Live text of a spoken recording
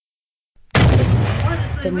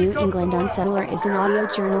The New England Unsettler is an audio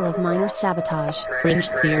journal of minor sabotage, fringe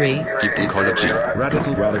theory, deep ecology,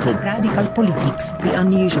 radical politics, the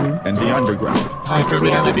unusual, and the underground.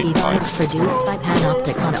 Hyperreality bites produced by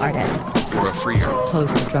panopticon artists for a freer,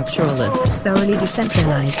 post-structuralist, thoroughly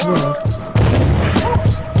decentralized world.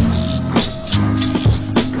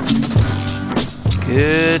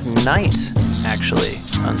 Good night, actually,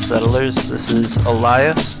 Unsettlers. This is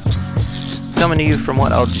Elias, coming to you from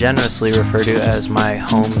what I'll generously refer to as my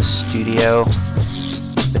home studio.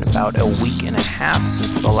 It's been about a week and a half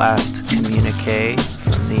since the last Communique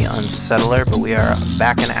from the Unsettler, but we are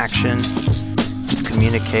back in action with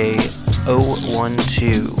Communique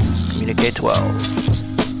 012, Communique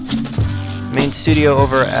 12. Main studio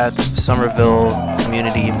over at Somerville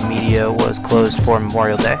Community Media was closed for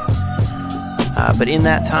Memorial Day. But in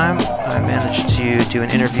that time, I managed to do an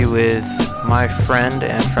interview with my friend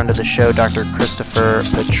and friend of the show, Dr. Christopher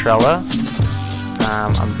Petrella.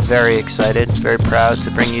 I'm very excited, very proud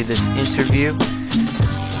to bring you this interview,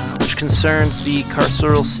 which concerns the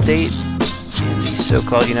carceral state in the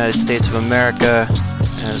so-called United States of America,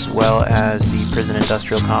 as well as the prison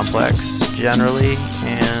industrial complex generally,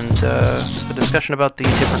 and a discussion about the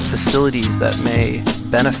different facilities that may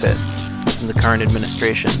benefit from the current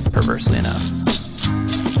administration, perversely enough.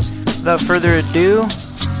 Without further ado,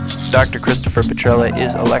 Dr. Christopher Petrella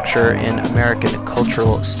is a lecturer in American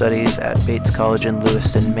Cultural Studies at Bates College in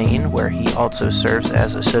Lewiston, Maine, where he also serves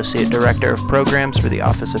as Associate Director of Programs for the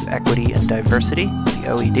Office of Equity and Diversity, the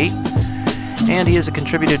OED, and he is a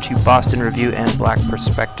contributor to Boston Review and Black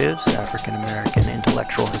Perspectives, African American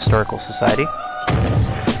Intellectual Historical Society.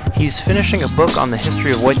 He's finishing a book on the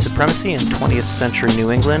history of white supremacy in 20th century New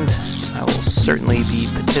England. I will certainly be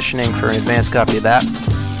petitioning for an advance copy of that.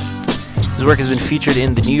 His work has been featured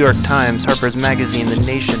in the New York Times, Harper's Magazine, The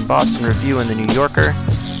Nation, Boston Review, and The New Yorker,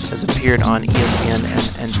 has appeared on ESPN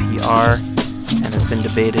and NPR, and has been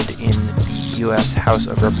debated in the U.S. House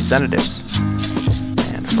of Representatives.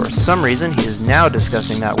 And for some reason, he is now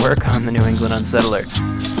discussing that work on the New England Unsettler.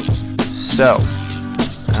 So,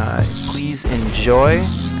 please enjoy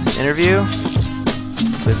this interview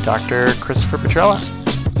with Dr. Christopher Petrella.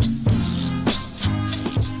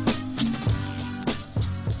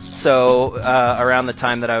 So around the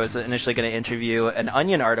time that I was initially going to interview, an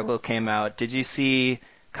Onion article came out. Did you see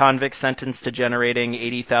convicts sentenced to generating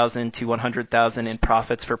 $80,000 to $100,000 in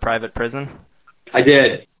profits for private prison? I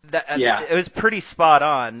did. Yeah. It was pretty spot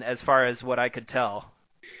on as far as what I could tell.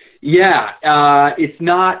 Yeah, it's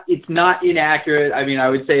not inaccurate. I mean, I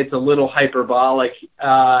would say it's a little hyperbolic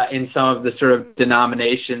in some of the sort of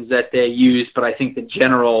denominations that they use, but I think the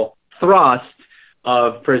general thrust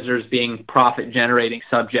of prisoners being profit-generating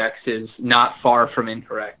subjects is not far from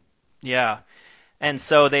incorrect. Yeah. And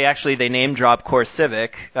so they name-drop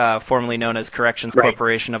CoreCivic, formerly known as Corrections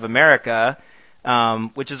Corporation of America,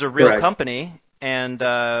 which is a real company. And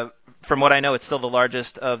from what I know, it's still the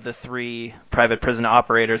largest of the three private prison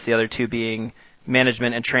operators, the other two being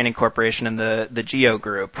Management and Training Corporation and the GEO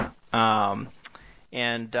Group. That's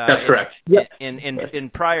correct. Yeah.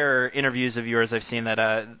 In prior interviews of yours, I've seen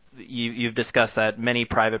that you've discussed that many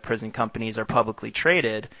private prison companies are publicly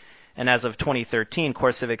traded, and as of 2013,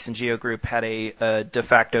 CoreCivics and GEO Group had a de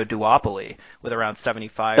facto duopoly with around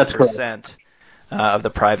 75% of the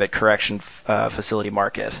private correction facility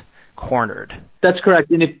market cornered. That's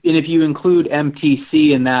correct. And if you include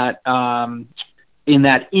MTC in that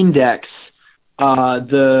index,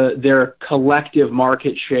 their collective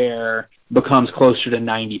market share becomes closer to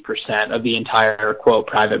 90% of the entire, quote,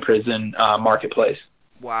 private prison marketplace.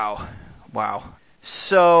 Wow.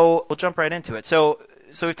 So we'll jump right into it. So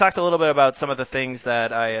we've talked a little bit about some of the things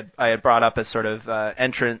that I had brought up as sort of an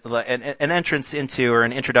entrance into or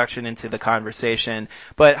an introduction into the conversation.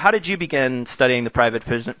 But how did you begin studying the private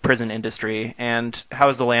prison industry, and how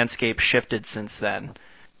has the landscape shifted since then?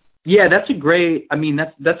 Yeah, that's a great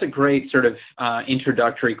sort of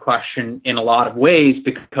introductory question in a lot of ways,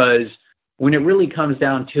 because when it really comes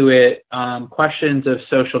down to it, questions of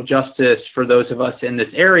social justice for those of us in this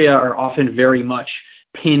area are often very much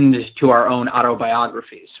pinned to our own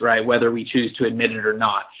autobiographies, right? Whether we choose to admit it or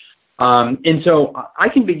not. And so I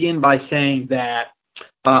can begin by saying that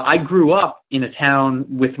I grew up in a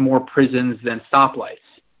town with more prisons than stoplights.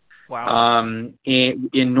 Wow.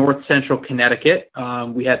 In north central Connecticut,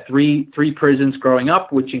 we had three prisons growing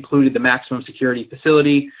up, which included the maximum security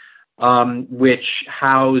facility, which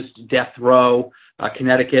housed death row.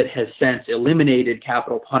 Connecticut has since eliminated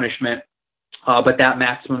capital punishment, but that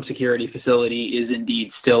maximum security facility is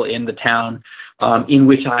indeed still in the town in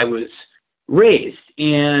which I was raised.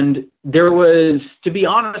 And there was, to be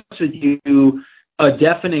honest with you, a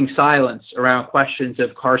deafening silence around questions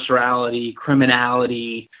of carcerality,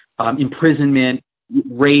 criminality, imprisonment,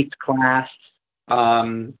 race, class,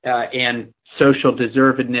 and social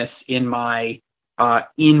deservedness in my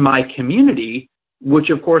community,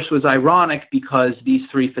 which of course was ironic because these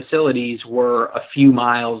three facilities were a few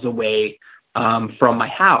miles away from my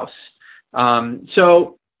house.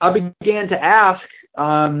 So I began to ask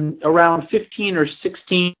around 15 or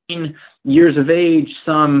 16 years of age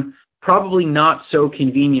some probably not so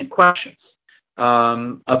convenient questions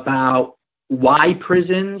about why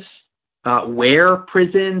prisons, where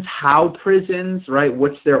prisons, how prisons, right?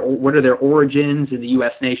 What are their origins in the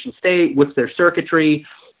U.S. nation state? What's their circuitry?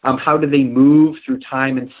 How do they move through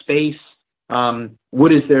time and space?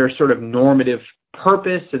 What is their sort of normative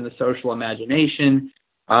purpose in the social imagination?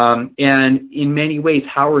 And in many ways,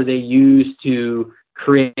 how are they used to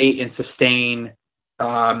create and sustain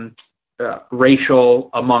racial,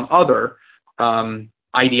 among other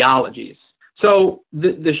ideologies? So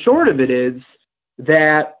the short of it is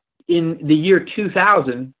that in the year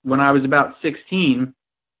 2000, when I was about 16,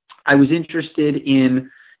 I was interested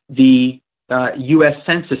in the U.S.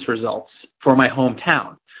 Census results for my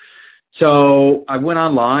hometown. So I went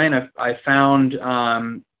online. I found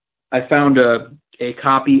a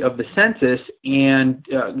copy of the census and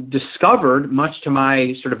discovered, much to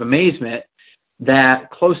my sort of amazement,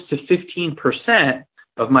 that close to 15%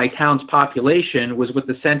 of my town's population was what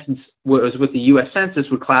the U.S. Census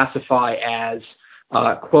would classify as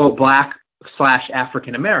quote Black /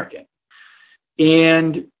 African American,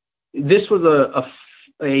 and this was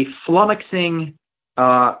a flummoxing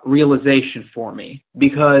realization for me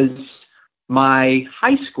because my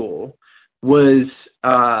high school was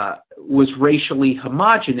racially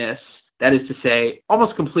homogenous, that is to say,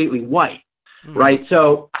 almost completely white, right?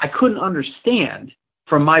 So I couldn't understand,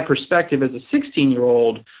 from my perspective as a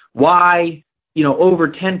 16-year-old, why over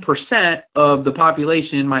 10% of the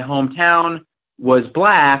population in my hometown was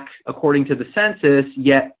Black, according to the census,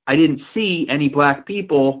 yet I didn't see any Black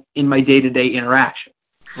people in my day-to-day interaction.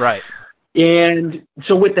 Right. And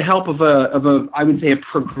so with the help of a I would say, a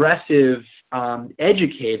progressive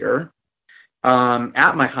educator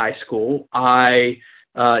at my high school, I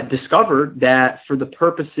discovered that for the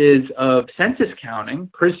purposes of census counting,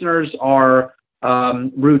 prisoners are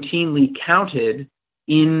routinely counted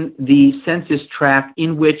in the census tract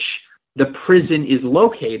in which the prison is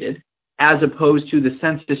located, as opposed to the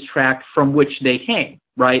census tract from which they came,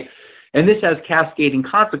 right? And this has cascading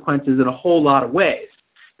consequences in a whole lot of ways.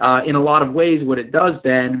 In a lot of ways, what it does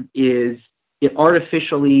then is it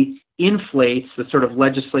artificially inflates the sort of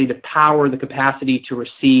legislative power, the capacity to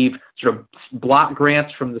receive sort of block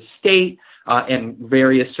grants from the state and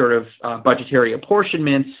various sort of budgetary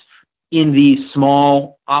apportionments in these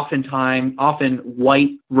small, often white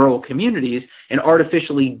rural communities, and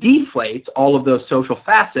artificially deflates all of those social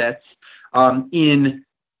facets in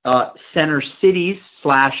center cities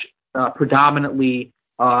 / predominantly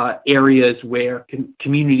areas where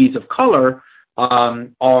communities of color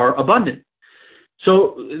are abundant.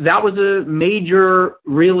 So that was a major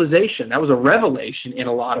realization. That was a revelation in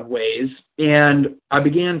a lot of ways. And I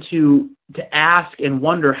began to ask and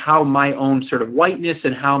wonder how my own sort of whiteness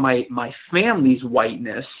and how my family's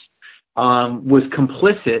whiteness was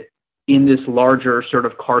complicit in this larger sort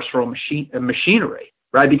of carceral machinery,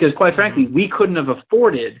 right? Because quite frankly, we couldn't have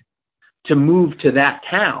afforded to move to that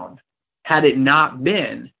town had it not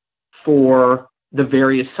been for the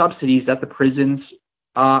various subsidies that the prisons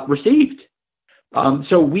received.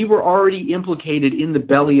 So we were already implicated in the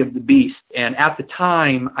belly of the beast. And at the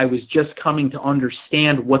time, I was just coming to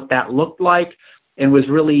understand what that looked like and was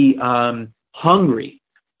really hungry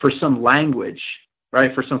for some language,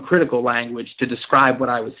 right, for some critical language to describe what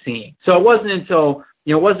I was seeing. So it wasn't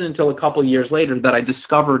until a couple of years later that I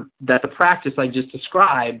discovered that the practice I just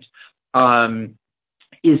described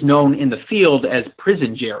is known in the field as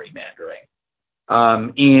prison gerrymandering.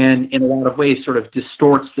 And in a lot of ways sort of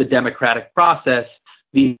distorts the democratic process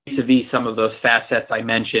vis-a-vis some of those facets I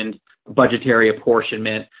mentioned: budgetary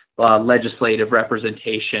apportionment, legislative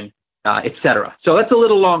representation, et cetera. So that's a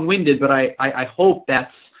little long-winded, but I hope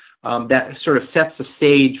that sort of sets the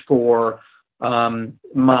stage for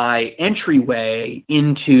my entryway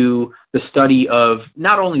into the study of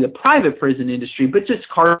not only the private prison industry, but just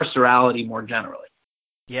carcerality more generally.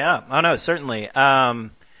 Yeah, oh no, certainly.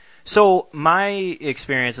 So my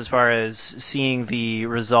experience as far as seeing the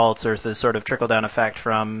results or the sort of trickle-down effect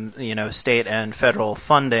from, state and federal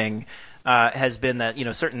funding has been that,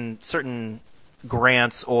 certain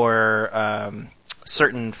grants or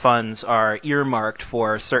certain funds are earmarked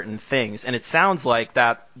for certain things. And it sounds like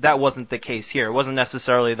that wasn't the case here. It wasn't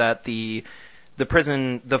necessarily that the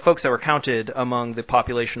the folks that were counted among the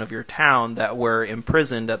population of your town that were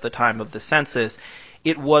imprisoned at the time of the census,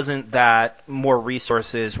 it wasn't that more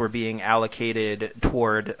resources were being allocated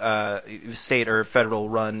toward state or federal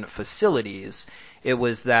run facilities. It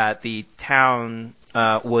was that the town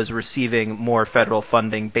was receiving more federal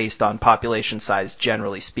funding based on population size,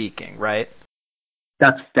 generally speaking, right?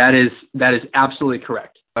 That is absolutely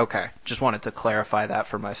correct. Okay, just wanted to clarify that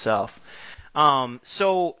for myself.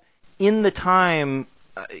 So in the time,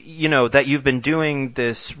 that you've been doing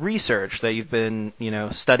this research, that you've been,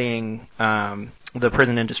 studying the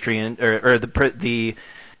prison industry or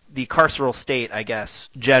the carceral state, I guess,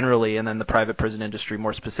 generally, and then the private prison industry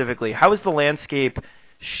more specifically, how has the landscape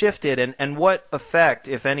shifted, and what effect,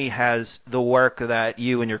 if any, has the work that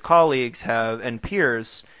you and your colleagues and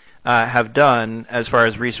peers have done as far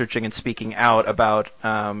as researching and speaking out about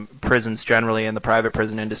prisons generally and the private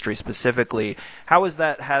prison industry specifically? How has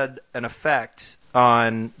that had an effect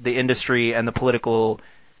on the industry and the political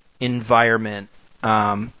environment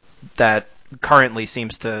that currently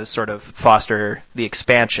seems to sort of foster the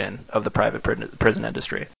expansion of the private prison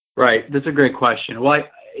industry? Right. That's a great question. Well,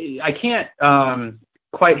 I can't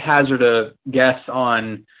quite hazard a guess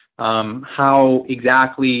on how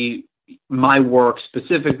exactly my work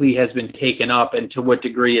specifically has been taken up and to what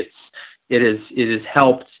degree it has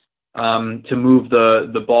helped to move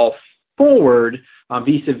the ball forward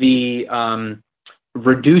vis-a-vis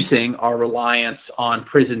reducing our reliance on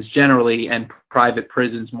prisons generally and private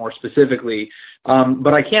prisons more specifically.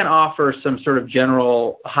 But I can offer some sort of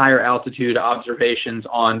general higher altitude observations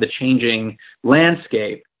on the changing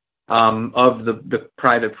landscape of the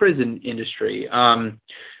private prison industry.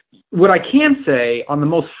 What I can say on the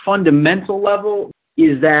most fundamental level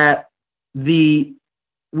is that we've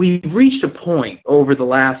reached a point over the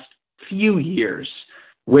last few years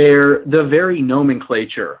where the very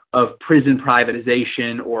nomenclature of prison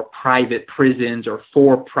privatization or private prisons or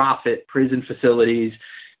for-profit prison facilities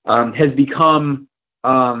has become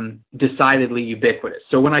decidedly ubiquitous.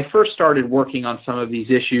 So when I first started working on some of these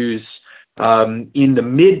issues in the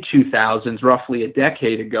mid-2000s, roughly a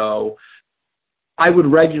decade ago, I would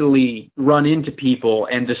regularly run into people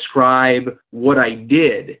and describe what I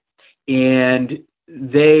did, and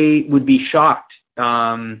they would be shocked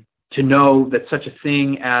to know that such a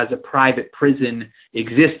thing as a private prison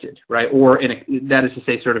existed, right? Or that is to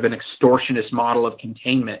say, sort of an extortionist model of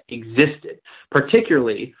containment existed,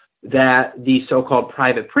 particularly that the so-called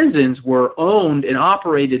private prisons were owned and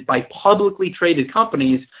operated by publicly traded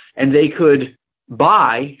companies, and they could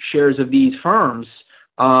buy shares of these firms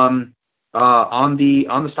on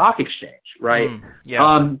the stock exchange, right?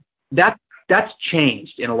 That's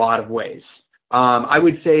changed in a lot of ways. I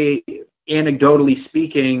would say, anecdotally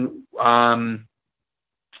speaking,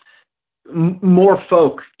 more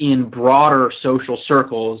folk in broader social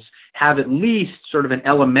circles have at least sort of an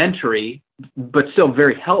elementary, but still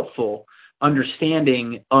very helpful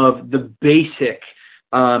understanding of the basic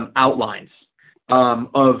outlines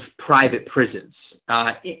of private prisons.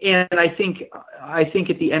 And I think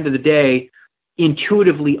at the end of the day,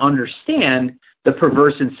 intuitively understand the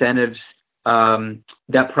perverse incentives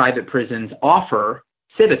that private prisons offer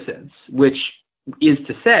citizens, which is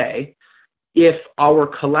to say, if our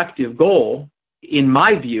collective goal, in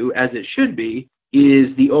my view, as it should be,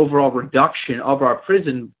 is the overall reduction of our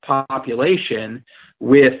prison population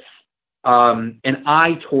with an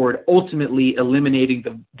eye toward ultimately eliminating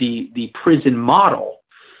the prison model,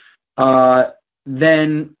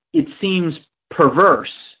 then it seems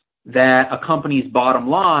perverse that a company's bottom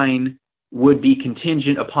line would be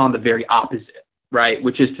contingent upon the very opposite, right?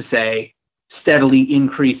 Which is to say, steadily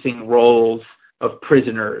increasing rolls of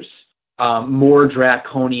prisoners, more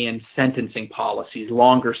draconian sentencing policies,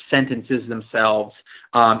 longer sentences themselves,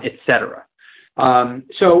 etc.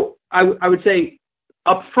 So I would say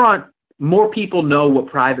up front, more people know what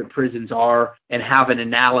private prisons are and have an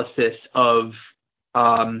analysis of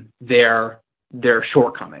their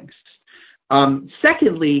shortcomings.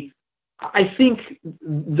 Secondly, I think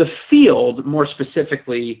the field, more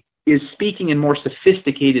specifically, is speaking in more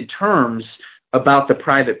sophisticated terms about the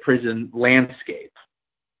private prison landscape.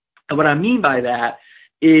 And what I mean by that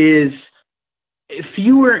is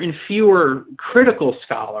fewer and fewer critical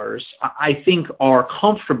scholars, I think, are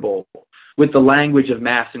comfortable with the language of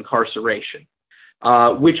mass incarceration,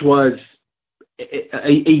 which was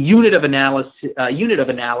a unit of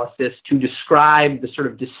analysis to describe the sort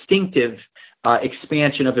of distinctive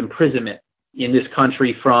expansion of imprisonment in this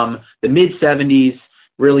country from the mid-'70s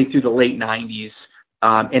really through the late 90s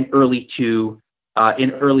and early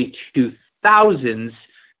 2000s.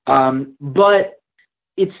 But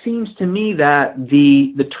it seems to me that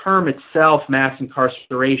the term itself, mass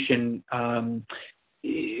incarceration,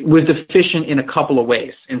 was deficient in a couple of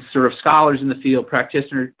ways. And sort of scholars in the field,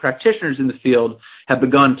 practitioners in the field have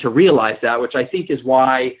begun to realize that, which I think is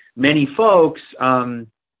why many folks in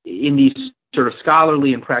these sort of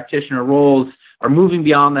scholarly and practitioner roles are moving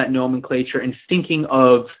beyond that nomenclature and thinking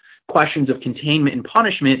of questions of containment and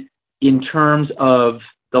punishment in terms of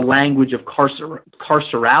the language of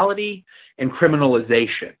carcerality and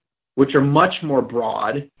criminalization, which are much more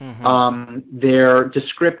broad. They're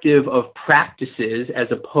descriptive of practices as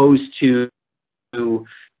opposed to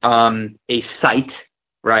a site,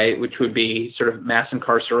 right, which would be sort of mass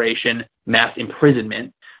incarceration, mass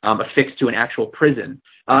imprisonment, affixed to an actual prison.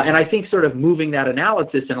 And I think sort of moving that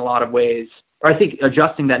analysis in a lot of ways, or I think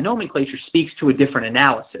adjusting that nomenclature speaks to a different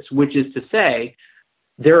analysis, which is to say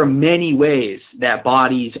there are many ways that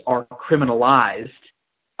bodies are criminalized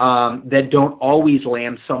that don't always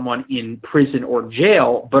land someone in prison or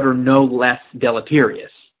jail, but are no less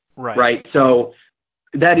deleterious. Right. So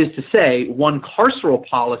that is to say, one carceral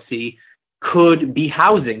policy could be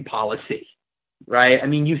housing policy, right? I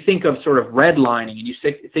mean, you think of sort of redlining and you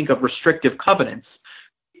think of restrictive covenants.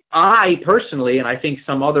 I personally, and I think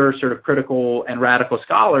some other sort of critical and radical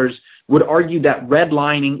scholars would argue that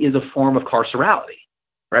redlining is a form of carcerality,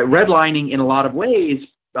 right? Redlining in a lot of ways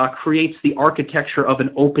creates the architecture of an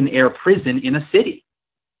open-air prison in a city,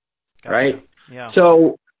 right? Yeah.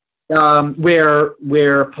 So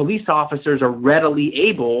where police officers are readily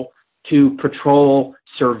able to patrol,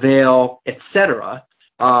 surveil, etc.,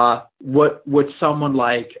 what someone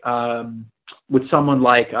like Dylan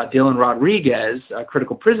Rodriguez, a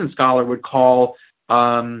critical prison scholar, would call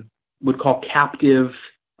captive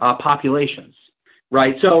populations,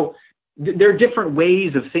 right? So there are different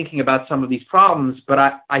ways of thinking about some of these problems, but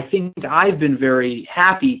I think I've been very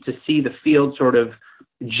happy to see the field sort of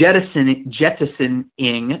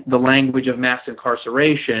jettisoning the language of mass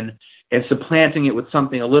incarceration and supplanting it with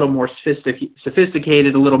something a little more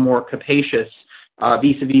sophisticated, a little more capacious,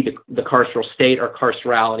 vis-a-vis the carceral state or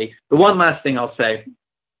carcerality. The one last thing I'll say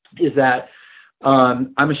is that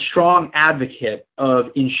I'm a strong advocate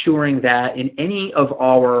of ensuring that in any of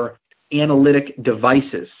our analytic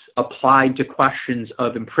devices applied to questions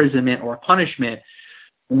of imprisonment or punishment,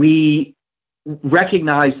 we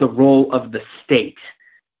recognize the role of the state,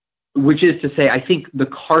 which is to say, I think the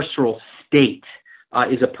carceral state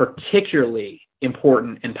is a particularly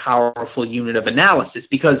important and powerful unit of analysis,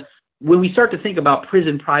 because when we start to think about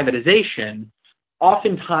prison privatization,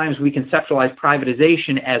 oftentimes we conceptualize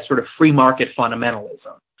privatization as sort of free market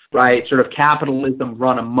fundamentalism, right? Sort of capitalism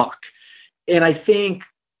run amok. And I think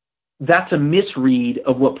that's a misread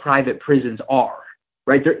of what private prisons are,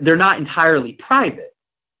 right? They're not entirely private.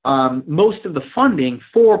 Most of the funding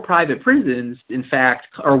for private prisons, in fact,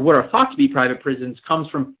 or what are thought to be private prisons, comes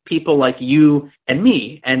from people like you and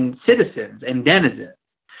me and citizens and denizens.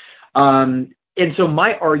 And so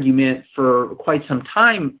my argument for quite some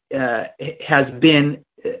time has been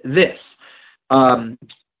this.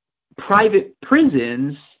 Private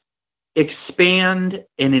prisons expand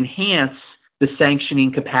and enhance the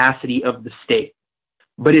sanctioning capacity of the state.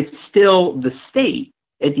 But it's still the state,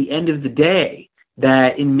 at the end of the day,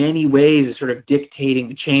 that in many ways is sort of dictating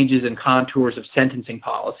the changes and contours of sentencing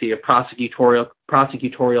policy, of prosecutorial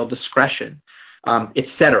discretion, et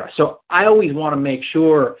cetera. So I always want to make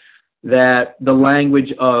sure that the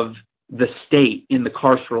language of the state in the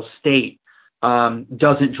carceral state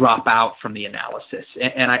doesn't drop out from the analysis.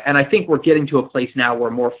 And I think we're getting to a place now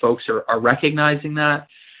where more folks are recognizing that.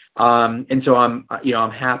 And so I'm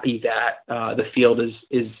happy that the field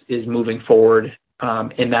is moving forward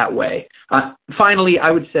in that way. Finally,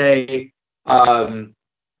 I would say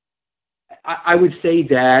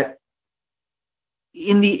that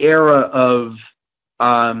in the era of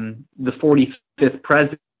the 45th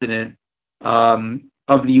president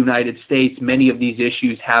of the United States, many of these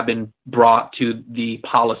issues have been brought to the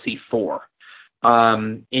policy fore.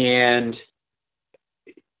 And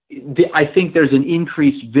I think there's an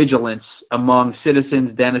increased vigilance among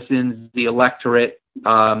citizens, denizens, the electorate,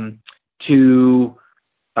 to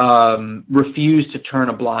refuse to turn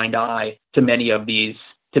a blind eye to many of these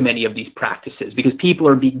practices, because people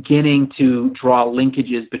are beginning to draw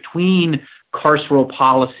linkages between carceral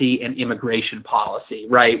policy and immigration policy,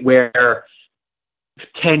 right? Where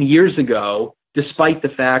 10 years ago, despite the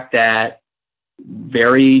fact that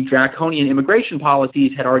very draconian immigration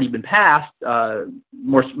policies had already been passed,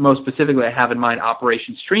 most specifically I have in mind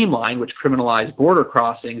Operation Streamline, which criminalized border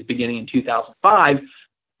crossings beginning in 2005,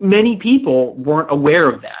 many people weren't aware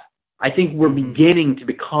of that. I think we're beginning to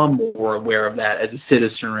become more aware of that as a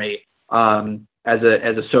citizenry, as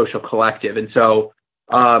a social collective. And so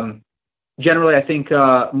generally, I think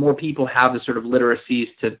more people have the sort of literacies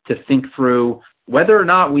to think through whether or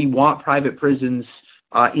not we want private prisons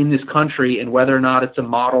in this country, and whether or not it's a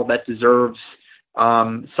model that deserves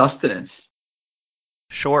sustenance.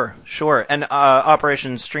 Sure. And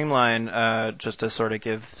Operation Streamline, just to sort of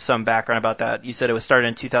give some background about that, you said it was started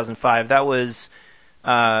in 2005. That was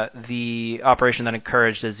the operation that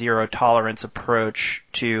encouraged a zero-tolerance approach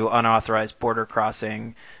to unauthorized border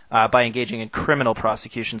crossing by engaging in criminal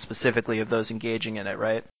prosecution specifically of those engaging in it,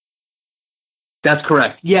 right? That's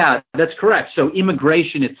correct. Yeah, that's correct. So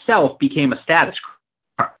immigration itself became a status crime.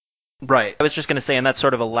 Right. I was just going to say, and that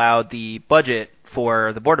sort of allowed the budget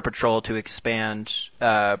for the Border Patrol to expand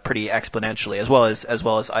pretty exponentially, as well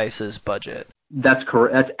as ICE's budget. That's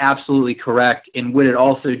correct. That's absolutely correct. And what it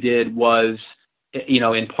also did was,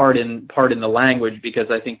 in part in the language, because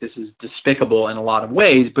I think this is despicable in a lot of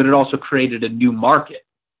ways, but it also created a new market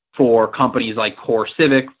for companies like Core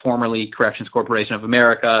Civic, formerly Corrections Corporation of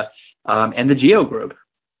America, and the Geo Group,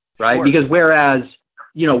 right? Sure. Because whereas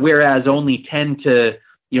only 10 to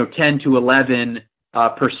 11%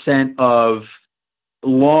 of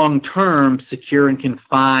long-term secure and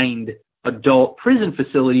confined adult prison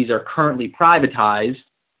facilities are currently privatized,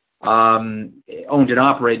 owned and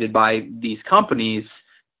operated by these companies,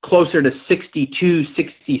 closer to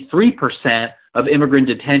 63% of immigrant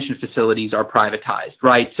detention facilities are privatized,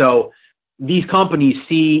 right? So these companies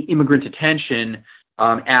see immigrant detention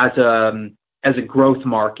as a growth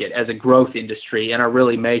market, as a growth industry, and are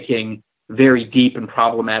really making very deep and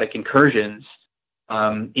problematic incursions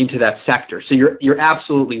into that sector. So you're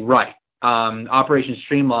absolutely right. Operation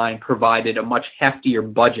Streamline provided a much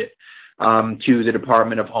heftier budget to the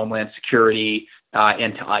Department of Homeland Security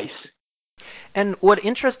and to ICE. And what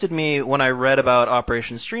interested me when I read about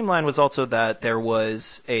Operation Streamline was also that there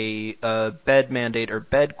was a bed mandate or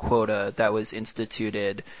bed quota that was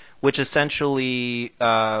instituted, which essentially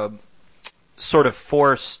sort of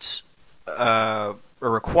forced or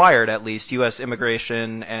required, at least, U.S.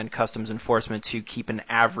 Immigration and Customs Enforcement to keep an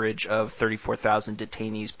average of 34,000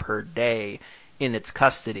 detainees per day in its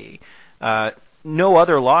custody. No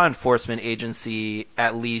other law enforcement agency,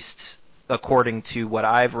 at least according to what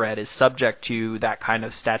I've read, is subject to that kind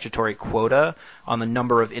of statutory quota on the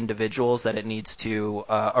number of individuals that it needs to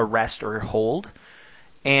arrest or hold.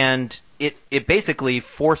 And it basically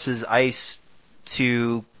forces ICE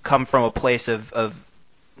to come from a place of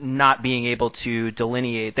not being able to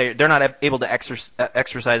delineate. They're not able to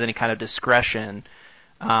exercise any kind of discretion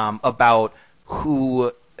about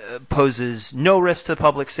who poses no risk to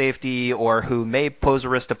public safety or who may pose a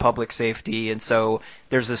risk to public safety. And so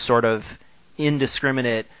there's this sort of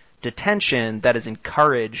indiscriminate detention that is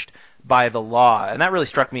encouraged by the law. And that really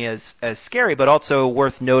struck me as scary, but also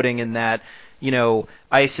worth noting in that,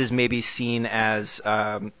 ICE is maybe seen as,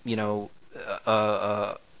 not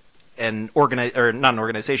an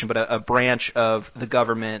organization, but a branch of the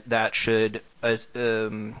government that should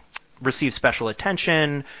receive special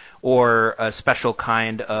attention, or a special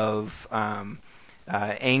kind of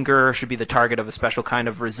anger, should be the target of a special kind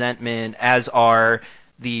of resentment, as are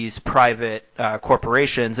these private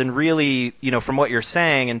corporations. And really, from what you're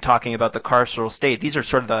saying and talking about the carceral state, these are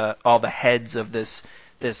sort of all the heads of this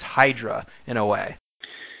hydra in a way.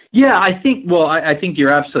 Yeah, I think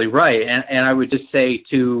you're absolutely right. And I would just say,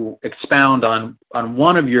 to expound on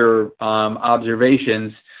one of your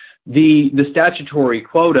observations, the statutory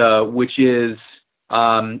quota, which is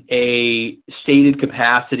a stated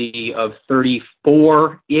capacity of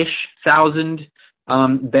 34-ish thousand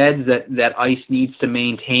beds that ICE needs to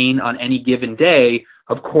maintain on any given day,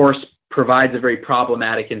 of course, provides a very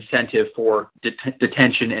problematic incentive for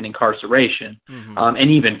detention and incarceration,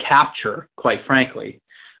 and even capture, quite frankly.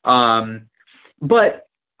 But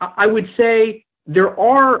I would say there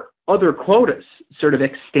are other quotas sort of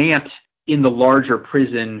extant in the larger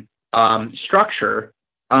prison structure,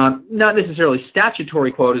 not necessarily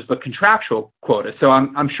statutory quotas, but contractual quotas. So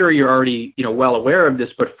I'm sure you're already well aware of this,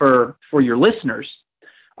 but for your listeners,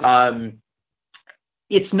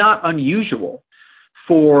 it's not unusual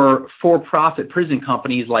for-profit prison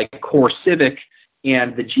companies like Core Civic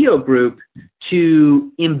and the Geo Group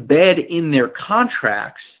to embed in their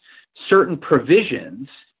contracts certain provisions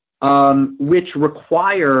which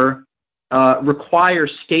require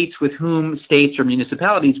states or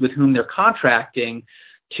municipalities with whom they're contracting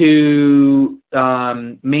to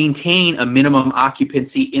maintain a minimum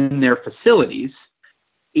occupancy in their facilities.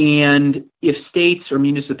 And if states or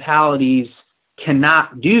municipalities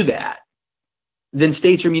cannot do that, then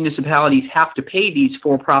states or municipalities have to pay these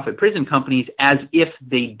for-profit prison companies as if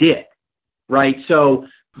they did, right? So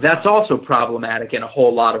that's also problematic in a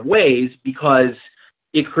whole lot of ways because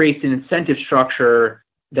it creates an incentive structure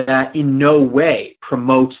that in no way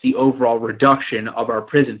promotes the overall reduction of our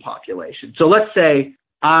prison population. So let's say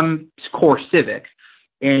I'm Core Civic,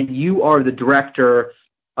 and you are the director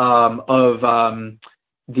of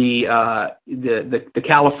the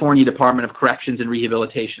California Department of Corrections and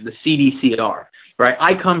Rehabilitation, the CDCR, right?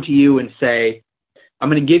 I come to you and say, I'm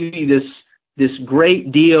going to give you this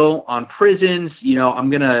great deal on prisons. You know, I'm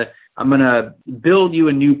gonna build you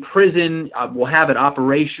a new prison. We'll have it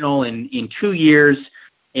operational in 2 years,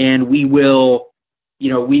 and we will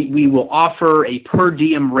offer a per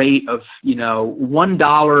diem rate of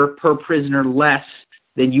 $1 per prisoner less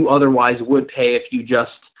than you otherwise would pay if you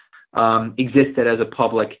just existed as a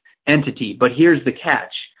public entity. But here's the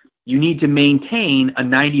catch. You need to maintain a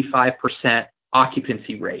 95%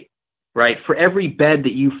 occupancy rate, right? For every bed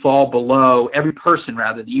that you fall below, every person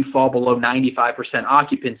rather, that you fall below 95%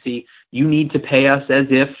 occupancy, you need to pay us as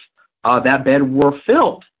if that bed were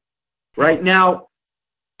filled, right? Now,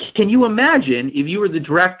 can you imagine if you were the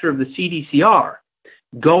director of the CDCR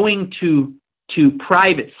going to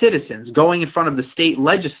private citizens, going in front of the state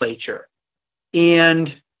legislature and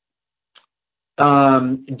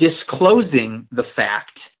disclosing the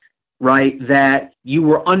fact, right, that you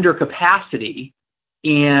were under capacity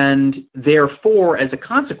and therefore, as a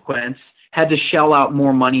consequence, had to shell out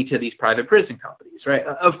more money to these private prison companies, right?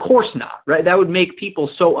 Of course not, right? That would make people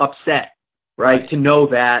so upset, right, to know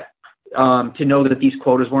that these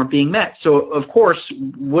quotas weren't being met. So, of course,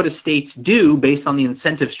 what do states do based on the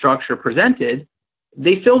incentive structure presented?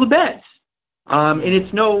 They fill the beds. And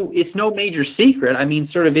it's no major secret. I mean,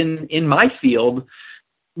 sort of in my field,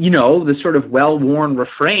 the sort of well-worn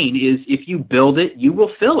refrain is if you build it, you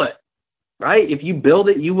will fill it, right? If you build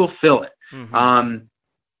it, you will fill it. Mm-hmm.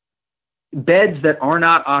 Beds that are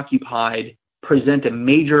not occupied present a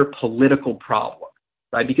major political problem,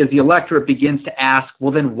 right? Because the electorate begins to ask,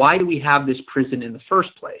 well, then why do we have this prison in the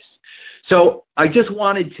first place? So I just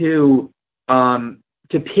wanted to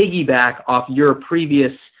piggyback off your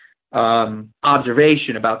previous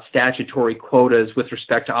observation about statutory quotas with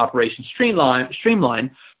respect to Operation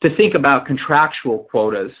Streamline to think about contractual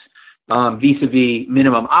quotas vis-a-vis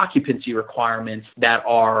minimum occupancy requirements that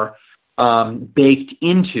are baked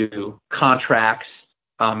into contracts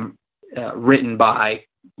written by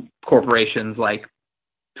corporations like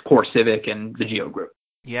Core Civic and the Geo Group.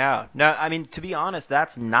 Yeah. No, I mean, to be honest,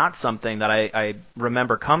 that's not something that I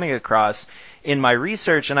remember coming across in my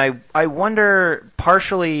research. And I wonder,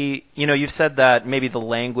 partially, you've said that maybe the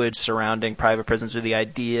language surrounding private prisons or the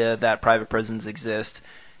idea that private prisons exist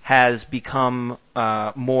has become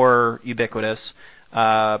more ubiquitous.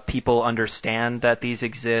 People understand that these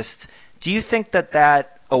exist. Do you think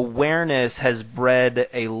that awareness has bred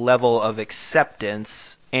a level of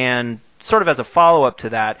acceptance? And sort of as a follow-up to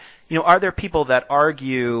that, are there people that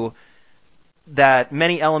argue that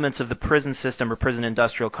many elements of the prison system or prison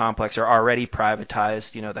industrial complex are already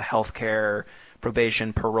privatized, the healthcare,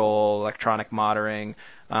 probation, parole, electronic monitoring,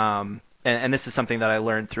 and this is something that I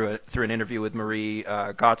learned through an interview with Marie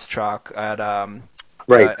Gottschalk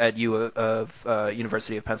at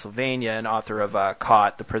University of Pennsylvania, and author of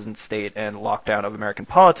Caught, The Prison State and Lockdown of American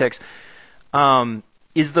Politics.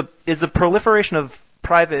 Is the proliferation of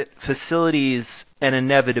private facilities an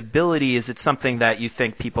inevitability? Is it something that you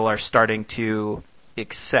think people are starting to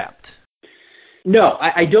accept? No,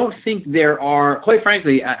 I don't think there are, quite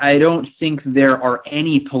frankly, I don't think there are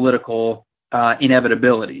any political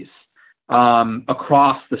inevitabilities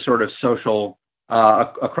across the sort of social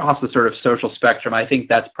spectrum. I think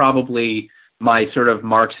that's probably my sort of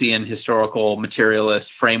Marxian historical materialist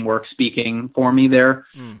framework speaking for me there.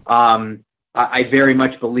 I very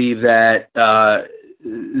much believe that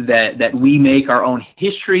we make our own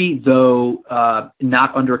history, though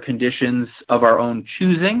not under conditions of our own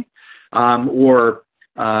choosing, or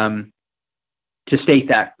to state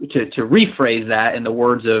that, to rephrase that in the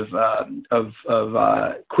words of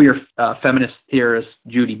queer feminist theorist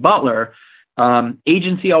Judy Butler,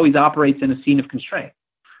 agency always operates in a scene of constraint,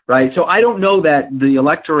 right? So I don't know that the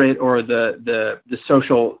electorate or the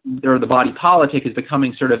social or the body politic is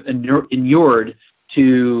becoming sort of inured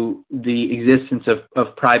to the existence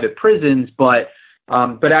of private prisons, but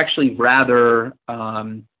actually rather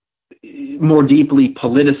more deeply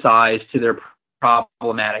politicized to their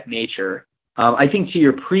problematic nature. I think to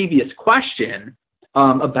your previous question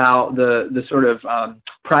about the sort of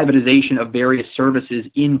privatization of various services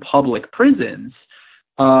in public prisons,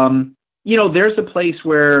 there's a place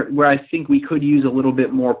where I think we could use a little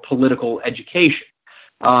bit more political education.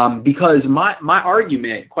 Because my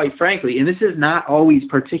argument, quite frankly, and this is not always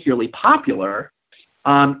particularly popular,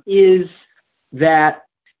 is that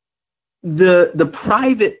the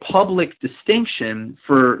private-public distinction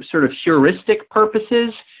for sort of heuristic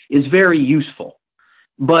purposes is very useful,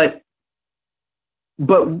 but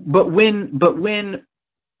when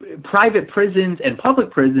private prisons and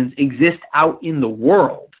public prisons exist out in the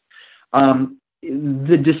world,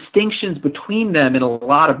 the distinctions between them in a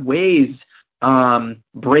lot of ways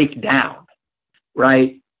break down,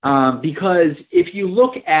 right? Because if you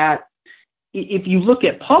look at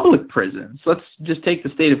public prisons, let's just take the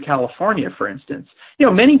state of California, for instance.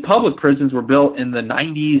 Many public prisons were built in the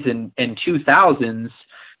 90s and 2000s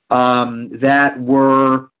that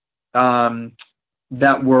were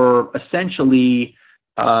essentially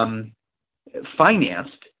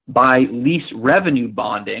financed by lease revenue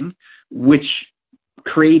bonding, which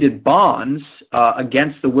created bonds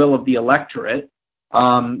against the will of the electorate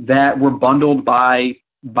that were bundled by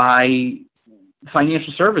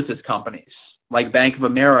financial services companies like Bank of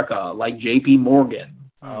America, like J.P. Morgan,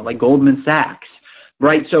 like Goldman Sachs,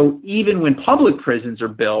 right? So even when public prisons are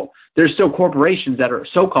built, there's still corporations that are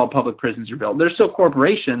so-called public prisons are built. There's still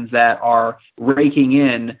corporations that are raking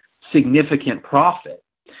in significant profit.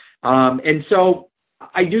 And so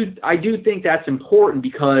I do think that's important,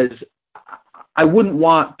 because I wouldn't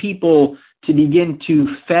want people to begin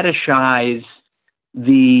to fetishize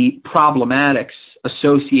the problematics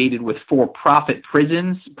associated with for-profit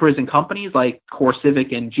prison companies like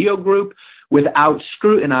CoreCivic and Geo Group without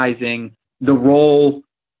scrutinizing the role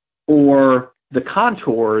or the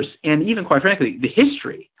contours and even, quite frankly, the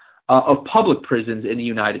history of public prisons in the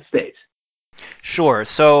United States. Sure.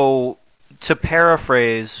 So to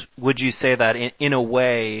paraphrase, would you say that in a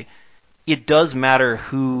way it does matter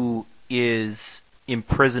who is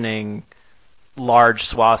imprisoning large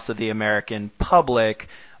swaths of the American public,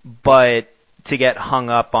 but to get hung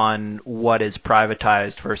up on what is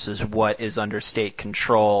privatized versus what is under state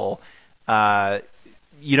control,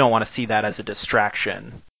 you don't want to see that as a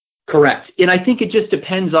distraction. Correct. And I think it just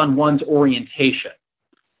depends on one's orientation,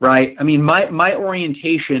 right? I mean, my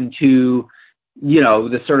orientation to,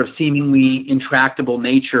 the sort of seemingly intractable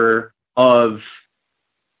nature of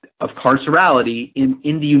carcerality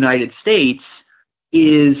in the United States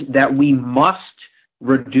is that we must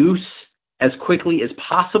reduce as quickly as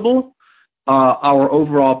possible our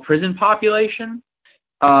overall prison population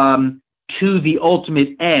to the ultimate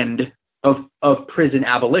end of prison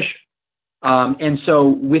abolition. And so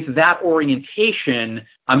with that orientation,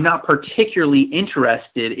 I'm not particularly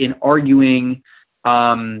interested in arguing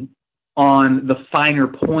on the finer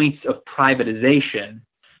points of privatization,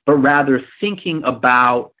 but rather thinking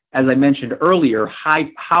about, as I mentioned earlier,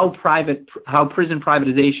 how prison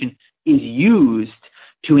privatization is used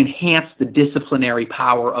to enhance the disciplinary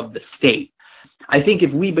power of the state. I think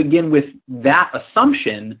if we begin with that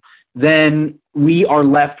assumption, then we are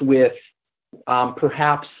left with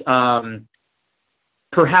perhaps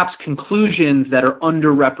conclusions that are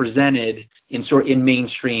underrepresented in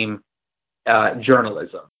mainstream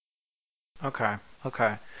journalism. Okay.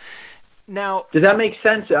 Now, does that make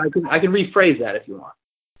sense? I can rephrase that if you want.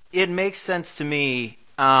 It makes sense to me.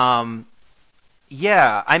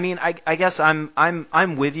 Yeah, I mean, I guess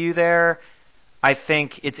I'm with you there. I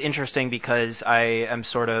think it's interesting because I am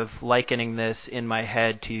sort of likening this in my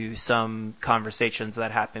head to some conversations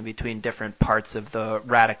that happen between different parts of the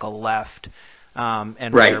radical left,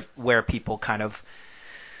 and right. where people kind of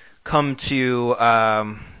come to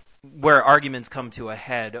where arguments come to a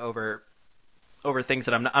head over things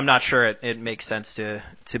that I'm not sure it makes sense to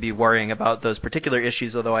be worrying about those particular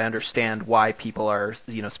issues, although I understand why people are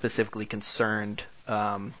specifically concerned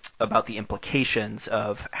about the implications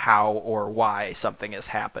of how or why something is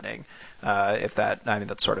happening.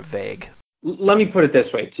 That's sort of vague. Let me put it this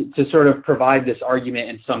way to sort of provide this argument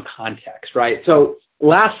in some context, right? So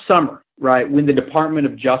last summer, right, when the Department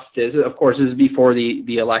of Justice, of course, this is before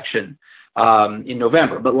the election in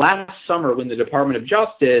November, but last summer when the Department of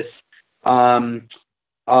Justice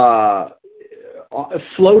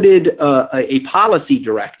floated a policy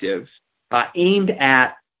directive aimed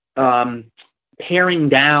at paring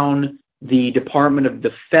down the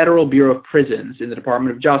Federal Bureau of Prisons in the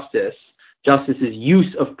Department of Justice's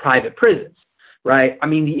use of private prisons, right? I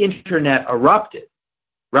mean, the internet erupted,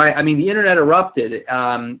 right? I mean, the internet erupted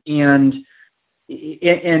and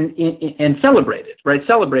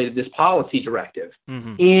celebrated this policy directive.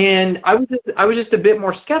 Mm-hmm. And I was just a bit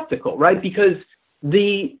more skeptical, right? Because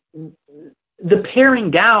the paring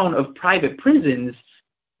down of private prisons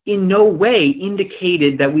in no way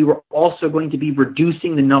indicated that we were also going to be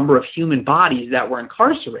reducing the number of human bodies that were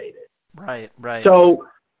incarcerated. Right. So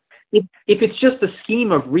if it's just a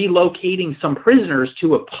scheme of relocating some prisoners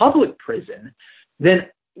to a public prison, then,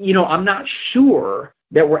 I'm not sure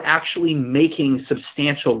that we're actually making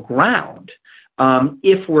substantial ground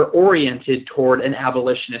if we're oriented toward an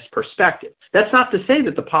abolitionist perspective. That's not to say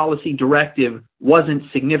that the policy directive wasn't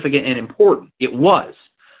significant and important. It was.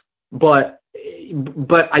 But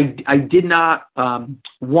I did not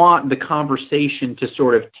want the conversation to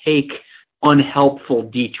sort of take unhelpful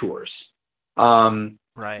detours.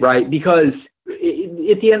 Right? Because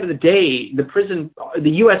at the end of the day, the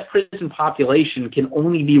U.S. prison population can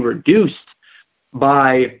only be reduced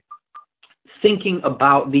by thinking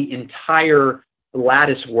about the entire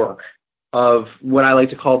lattice work of what I like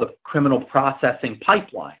to call the criminal processing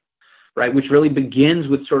pipeline, right? Which really begins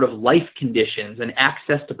with sort of life conditions and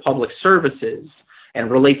access to public services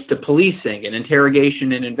and relates to policing and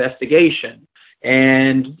interrogation and investigation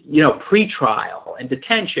and, pretrial and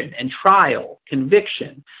detention and trial,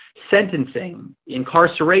 conviction, sentencing,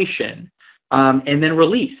 incarceration, and then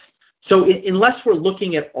release. So unless we're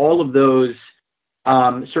looking at all of those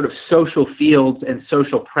sort of social fields and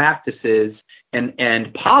social practices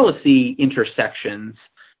and policy intersections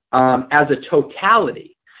as a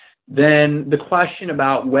totality, then the question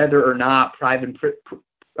about whether or not prison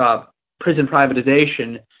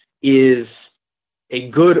privatization is a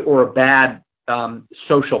good or a bad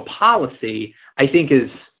social policy, I think is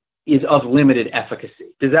of limited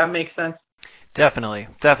efficacy. Does that make sense? Definitely.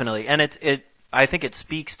 And I think it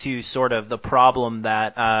speaks to sort of the problem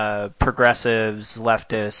that progressives,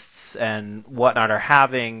 leftists, and whatnot are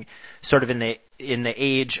having sort of in the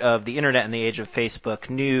age of the internet and the age of Facebook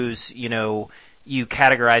news. You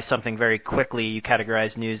categorize something very quickly. You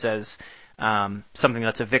categorize news as something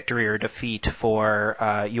that's a victory or defeat for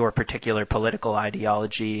your particular political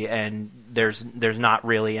ideology, and there's not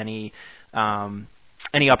really any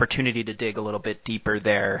opportunity to dig a little bit deeper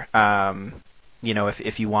there.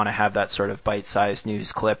 If you want to have that sort of bite-sized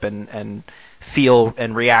news clip and feel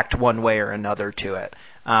and react one way or another to it,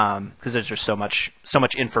 because there's just so much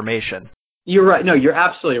information. You're right. No, you're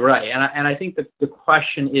absolutely right. And I think that the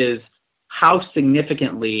question is, how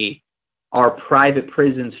significantly are private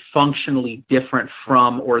prisons functionally different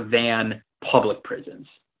from or than public prisons?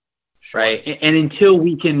 Sure. Right? And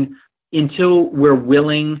until we're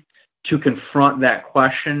willing to confront that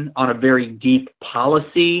question on a very deep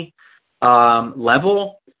policy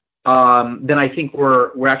level, then I think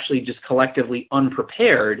we're actually just collectively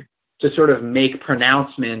unprepared to sort of make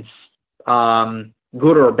pronouncements,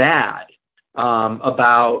 good or bad,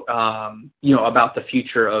 about the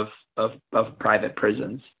future of private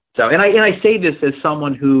prisons. So, and I say this as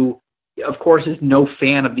someone who, of course, is no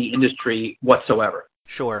fan of the industry whatsoever.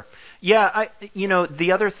 Sure. Yeah,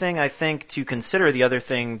 the other thing I think to consider, the other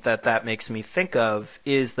thing that makes me think of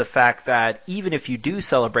is the fact that even if you do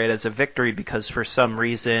celebrate as a victory because for some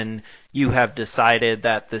reason you have decided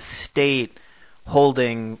that the state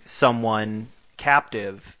holding someone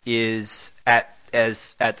captive is at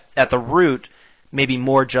the root maybe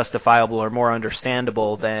more justifiable or more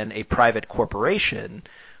understandable than a private corporation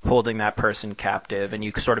holding that person captive, and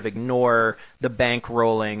you sort of ignore the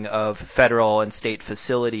bankrolling of federal and state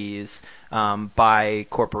facilities by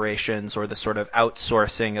corporations, or the sort of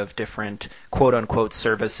outsourcing of different quote-unquote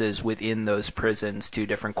services within those prisons to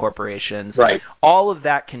different corporations. Right. All of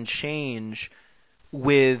that can change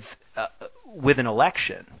with an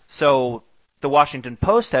election. So the Washington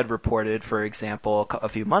Post had reported, for example, a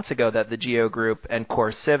few months ago that the Geo Group and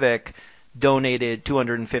Core Civic donated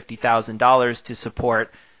 $250,000 to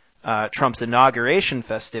support Trump's inauguration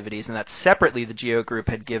festivities, and that separately the Geo Group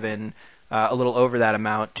had given a little over that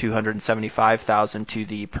amount, $275,000, to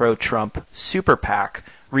the pro-Trump super PAC,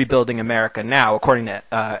 Rebuilding America Now, according to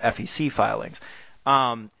FEC filings.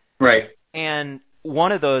 Right. And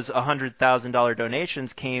one of those $100,000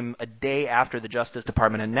 donations came a day after the Justice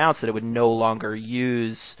Department announced that it would no longer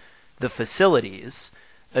use the facilities.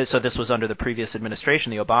 So this was under the previous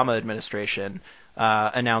administration, the Obama administration,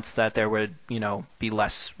 announced that there would, be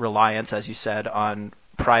less reliance, as you said, on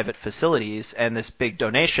private facilities, and this big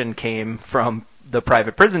donation came from the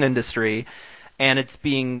private prison industry, and it's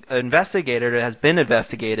being investigated, it has been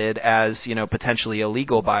investigated as, potentially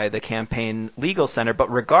illegal by the Campaign Legal Center.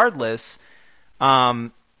 But regardless,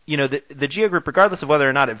 the Geo Group, regardless of whether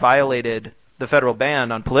or not it violated the federal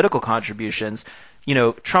ban on political contributions,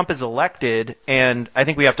 Trump is elected, and I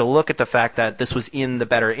think we have to look at the fact that this was in the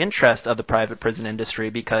better interest of the private prison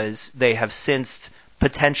industry because they have since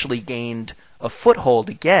potentially gained a foothold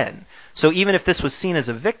again. So even if this was seen as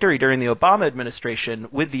a victory during the Obama administration,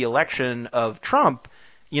 with the election of Trump,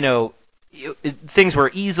 things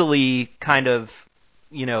were easily kind of,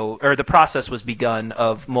 or the process was begun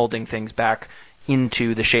of molding things back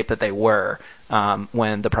into the shape that they were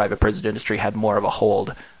when the private prison industry had more of a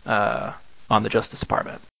hold on the Justice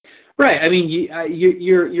Department. Right. I mean,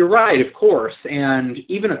 you're right, of course, and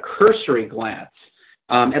even a cursory glance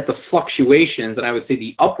at the fluctuations, and I would say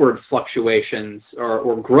the upward fluctuations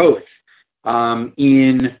or growth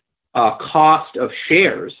in cost of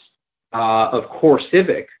shares of Core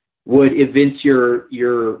Civic would evince your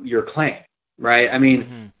claim, right? I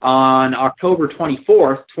mean, on October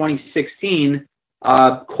 24th, 2016,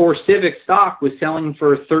 Core Civic stock was selling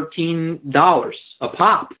for $13 a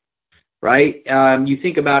pop, right? You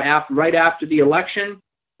think about right after the election,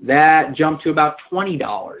 that jumped to about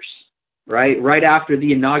 $20, right? Right after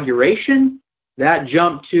the inauguration, that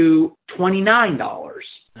jumped to $29,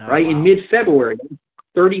 right? Wow. In mid-February,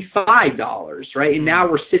 $35, right? And now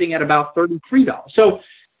we're sitting at about $33. So,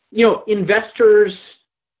 investors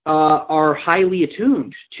are highly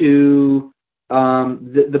attuned to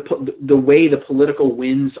the way the political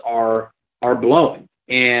winds are blowing,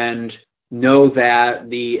 and know that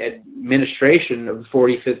the administration of the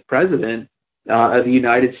 45th president of the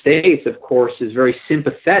United States, of course, is very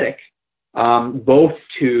sympathetic both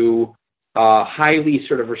to highly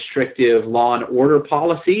sort of restrictive law and order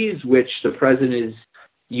policies, which the president is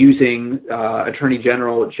using Attorney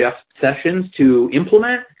General Jeff Sessions to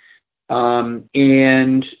implement,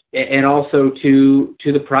 and also to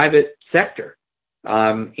the private sector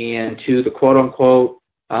and to the quote unquote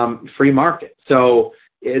free market. So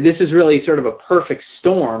this is really sort of a perfect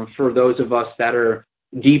storm for those of us that are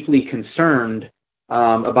deeply concerned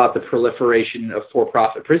about the proliferation of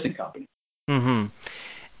for-profit prison companies. Mm-hmm.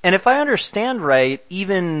 And if I understand right,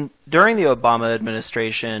 even during the Obama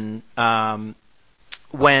administration,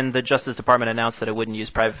 when the Justice Department announced that it wouldn't use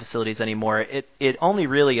private facilities anymore, it only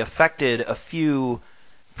really affected a few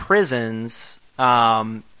prisons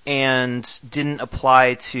and didn't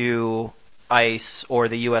apply to ICE or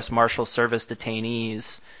the U.S. Marshal Service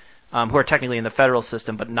detainees who are technically in the federal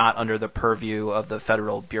system but not under the purview of the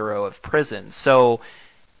Federal Bureau of Prisons. So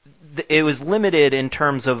it was limited in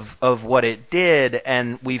terms of what it did,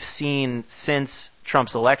 and we've seen since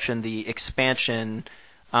Trump's election the expansion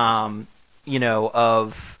of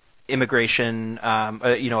immigration,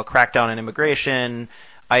 a crackdown on immigration,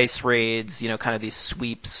 ICE raids, kind of these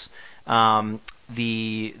sweeps,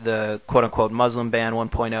 the quote-unquote Muslim ban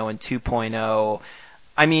 1.0 and 2.0.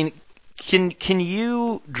 I mean, can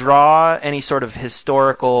you draw any sort of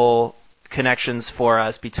historical connections for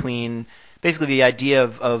us between basically the idea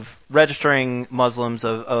of registering Muslims,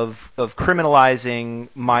 of criminalizing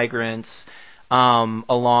migrants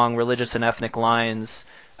along religious and ethnic lines,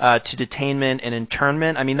 to detainment and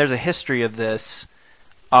internment? I mean, there's a history of this,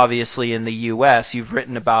 obviously, in the U.S. You've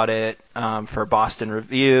written about it for Boston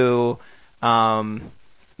Review. Do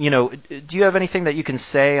you have anything that you can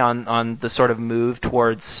say on the sort of move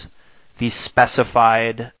towards these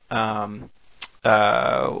specified,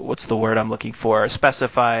 what's the word I'm looking for?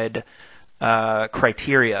 Specified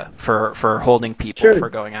criteria for holding people, Sure, for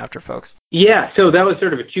going after folks? Yeah, so that was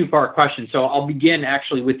sort of a two-part question. So I'll begin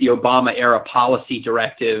actually with the Obama-era policy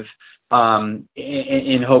directive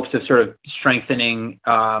in hopes of sort of strengthening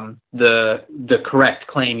the correct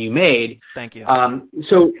claim you made. Thank you.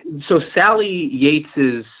 So Sally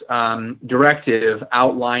Yates's directive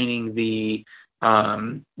outlining the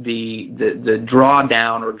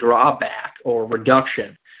drawdown or drawback or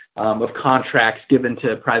reduction of contracts given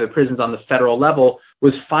to private prisons on the federal level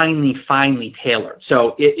was finely tailored.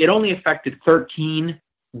 So it only affected 13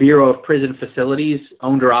 Bureau of Prison facilities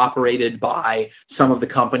owned or operated by some of the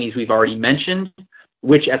companies we've already mentioned,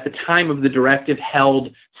 which at the time of the directive held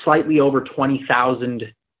slightly over 20,000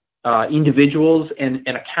 individuals and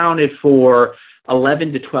accounted for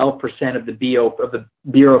 11 to 12% of the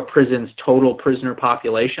Bureau of Prisons' total prisoner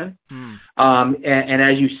population. And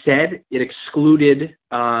as you said, it excluded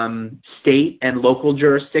state and local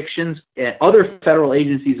jurisdictions and other federal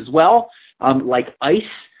agencies as well, like ICE,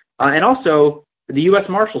 and also the U.S.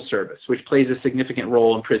 Marshal Service, which plays a significant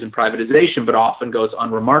role in prison privatization but often goes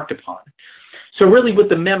unremarked upon. So really what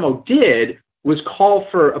the memo did was call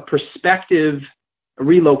for a prospective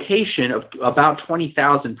relocation of about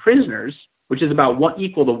 20,000 prisoners, which is about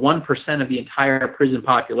equal to 1% of the entire prison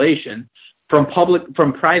population, from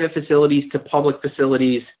private facilities to public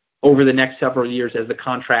facilities over the next several years as the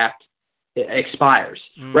contract expires,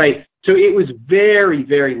 right? So it was very,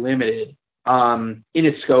 very limited in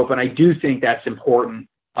its scope, and I do think that's important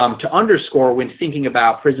to underscore when thinking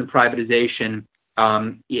about prison privatization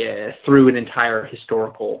through an entire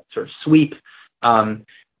historical sort of sweep and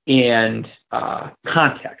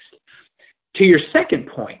context. To your second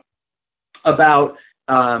point about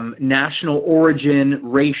national origin,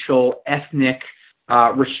 racial, ethnic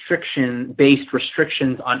based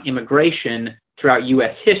restrictions on immigration throughout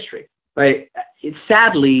U.S. history. Right?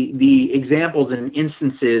 Sadly, the examples and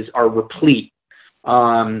instances are replete.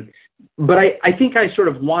 But I think I sort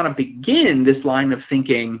of want to begin this line of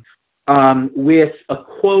thinking with a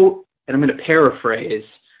quote, and I'm going to paraphrase,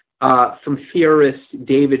 from theorist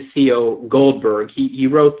David Theo Goldberg. He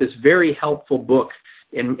wrote this very helpful book,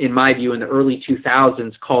 in my view, in the early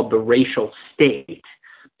 2000s called The Racial State,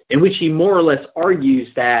 in which he more or less argues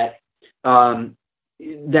that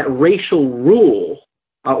that racial rule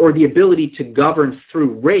or the ability to govern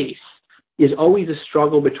through race is always a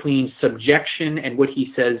struggle between subjection and what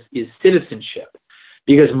he says is citizenship,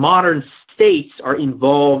 because modern states are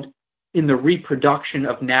involved in the reproduction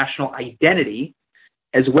of national identity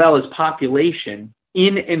as well as population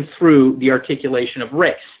in and through the articulation of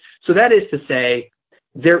race. So that is to say,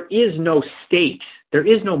 there is no state, there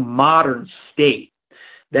is no modern state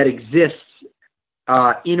that exists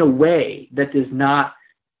in a way that does not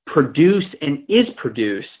produce and is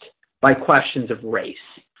produced by questions of race,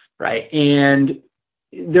 right? And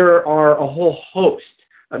there are a whole host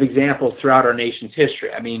of examples throughout our nation's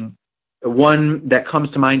history. I mean, the one that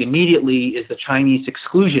comes to mind immediately is the Chinese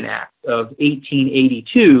Exclusion Act of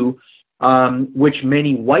 1882, which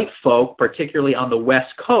many white folk, particularly on the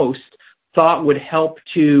West Coast, thought would help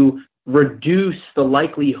to reduce the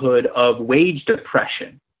likelihood of wage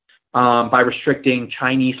depression by restricting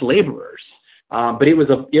Chinese laborers. But it was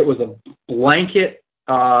a blanket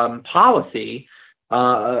policy,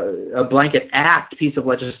 a blanket act, piece of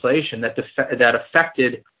legislation that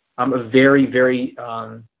affected a very, very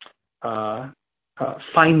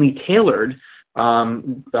finely tailored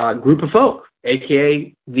group of folk,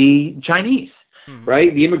 aka the Chinese. Mm-hmm.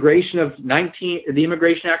 Right? The Immigration Act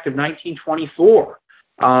of 1924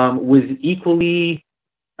 was equally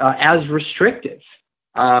as restrictive.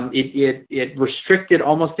 It restricted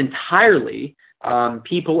almost entirely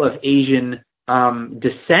people of Asian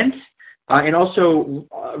descent, and also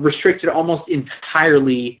restricted almost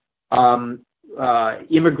entirely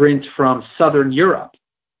immigrants from Southern Europe,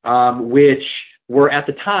 which were at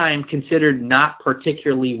the time considered not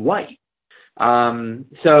particularly white.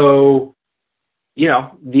 So, you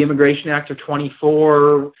know, the Immigration Act of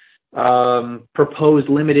 24 proposed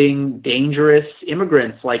limiting dangerous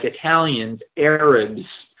immigrants like Italians, Arabs,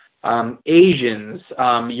 Asians,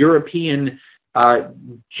 European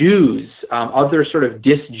Jews, other sort of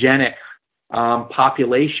dysgenic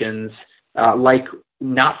populations like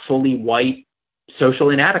not fully white social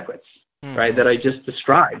inadequates, right, that I just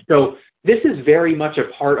described. So this is very much a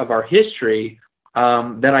part of our history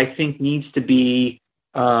that I think needs to be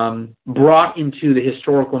brought into the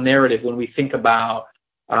historical narrative when we think about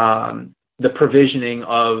the provisioning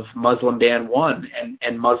of Muslim Ban 1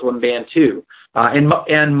 and Muslim Ban 2.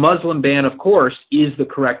 And Muslim Ban, of course, is the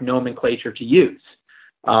correct nomenclature to use.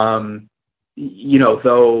 You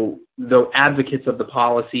know, though advocates of the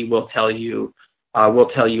policy will tell you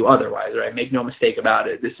otherwise, right? Make no mistake about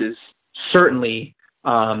it. This is certainly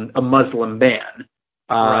a Muslim ban.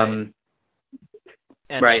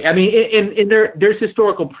 Right. I mean, and there's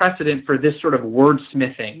historical precedent for this sort of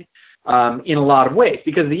wordsmithing in a lot of ways,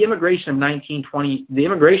 because the Immigration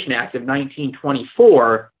Act of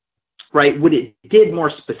 1924, right, what it did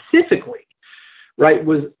more specifically, right,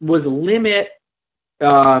 was limit.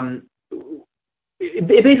 It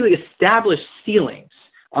basically established ceilings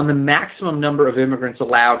on the maximum number of immigrants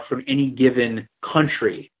allowed from any given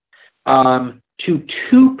country to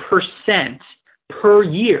 2% per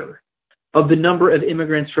year of the number of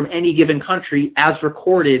immigrants from any given country as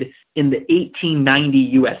recorded in the 1890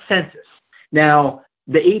 U.S. Census. Now,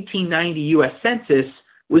 the 1890 U.S. Census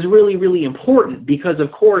was really, really important because,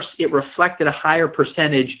 of course, it reflected a higher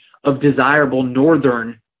percentage of desirable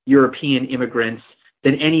Northern European immigrants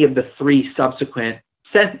than any of the three subsequent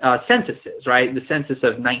censuses, right? The census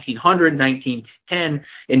of 1900, 1910,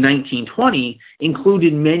 and 1920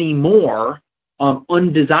 included many more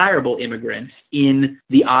undesirable immigrants in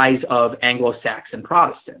the eyes of Anglo-Saxon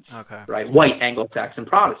Protestants, right? White Anglo-Saxon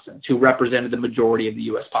Protestants who represented the majority of the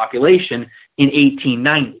U.S. population in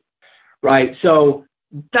 1890, right? So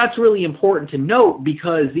that's really important to note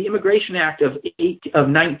because the Immigration Act of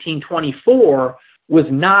 1924 was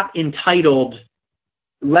not entitled,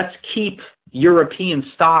 let's keep European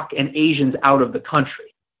stock and Asians out of the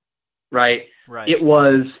country, right? It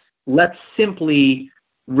was, let's simply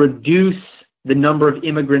reduce the number of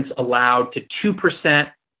immigrants allowed to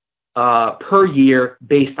 2% per year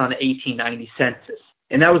based on the 1890 census.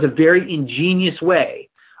 And that was a very ingenious way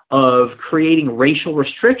of creating racial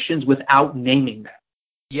restrictions without naming them.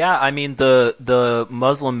 Yeah, I mean the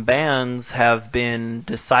Muslim bans have been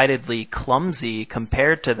decidedly clumsy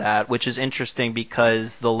compared to that, which is interesting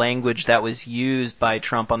because the language that was used by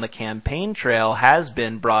Trump on the campaign trail has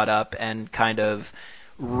been brought up and kind of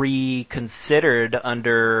reconsidered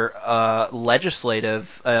under a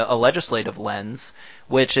legislative lens,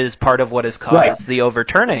 which is part of what has Right. caused the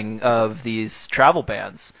overturning of these travel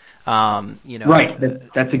bans. You know, Right.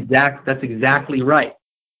 That's exactly right.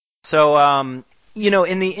 so,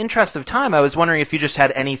 in the interest of time, I was wondering if you just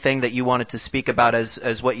had anything that you wanted to speak about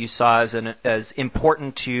as what you saw as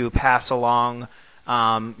important to pass along,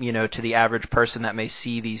 to the average person that may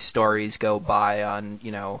see these stories go by on,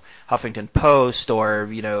 Huffington Post or,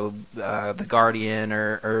 The Guardian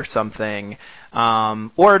or something,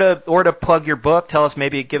 or to plug your book, tell us,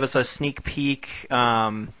 maybe give us a sneak peek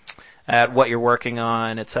at what you're working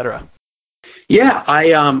on, etc. Yeah,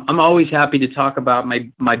 I'm always happy to talk about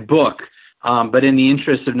my book, but in the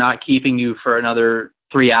interest of not keeping you for another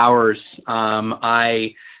 3 hours,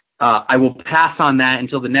 I will pass on that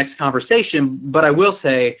until the next conversation. But I will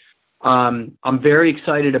say I'm very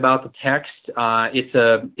excited about the text.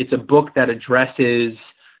 It's a book that addresses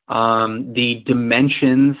the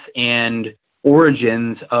dimensions and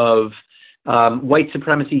origins of white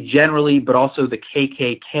supremacy generally, but also the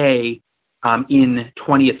KKK in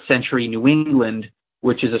 20th century New England,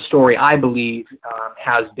 which is a story I believe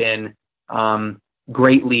has been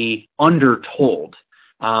greatly undertold.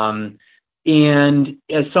 And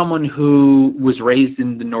as someone who was raised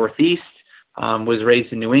in the Northeast, was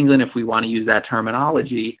raised in New England, if we want to use that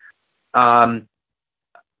terminology, I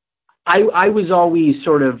was always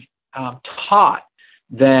sort of taught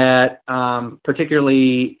that,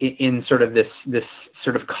 particularly in sort of this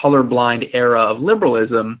sort of colorblind era of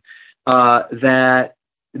liberalism, that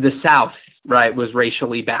the South, right, was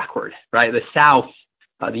racially backward, right? The South,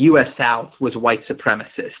 the U.S. South was white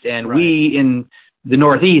supremacist. And Right. We in the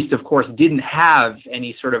Northeast, of course, didn't have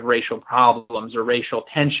any sort of racial problems or racial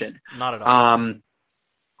tension. Not at all.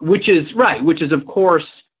 Which is, of course,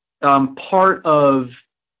 part of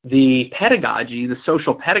the pedagogy, the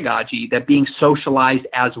social pedagogy that being socialized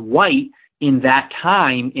as white in that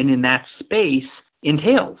time and in that space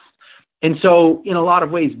entails. And so in a lot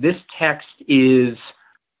of ways, this text presents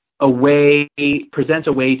a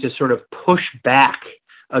way to sort of push back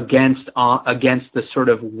against the sort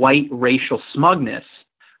of white racial smugness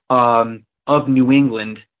of New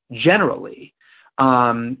England generally,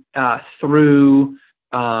 through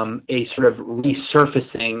a sort of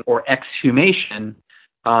resurfacing or exhumation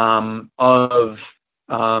of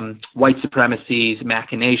white supremacy's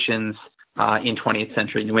machinations in 20th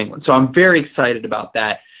century New England. So I'm very excited about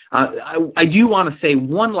that. I do want to say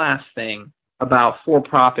one last thing about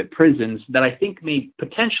for-profit prisons that I think may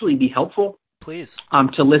potentially be helpful, please,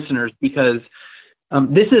 to listeners, because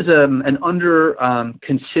this is an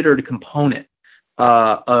considered component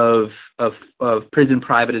of prison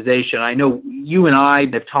privatization. I know you and I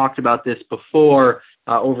have talked about this before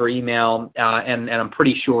over email, and I'm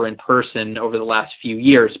pretty sure in person over the last few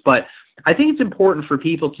years. But I think it's important for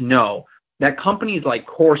people to know that companies like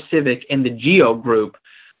CoreCivic and the Geo Group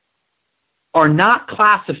are not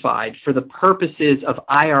classified for the purposes of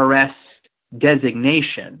IRS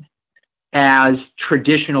designation as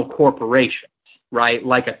traditional corporations, right?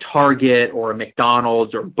 Like a Target or a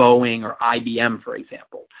McDonald's or Boeing or IBM, for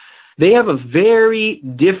example. They have a very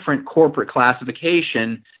different corporate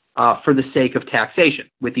classification for the sake of taxation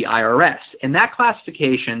with the IRS. And that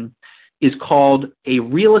classification is called a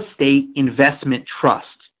real estate investment trust,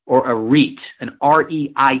 or a REIT, an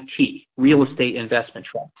REIT, real estate investment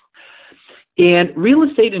trust. And real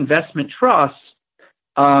estate investment trusts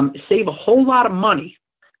save a whole lot of money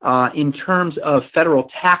in terms of federal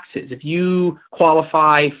taxes. If you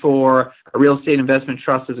qualify for a real estate investment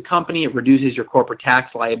trust as a company, it reduces your corporate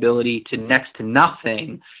tax liability to next to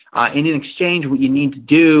nothing. And in exchange, what you need to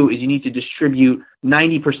do is you need to distribute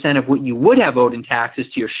 90% of what you would have owed in taxes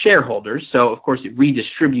to your shareholders. So, of course, it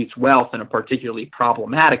redistributes wealth in a particularly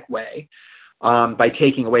problematic way by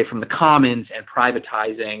taking away from the commons and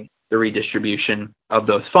privatizing the redistribution of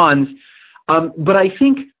those funds. But I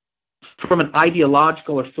think from an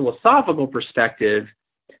ideological or philosophical perspective,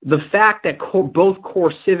 the fact that both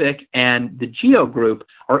CoreCivic and the Geo Group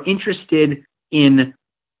are interested in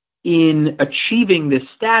achieving this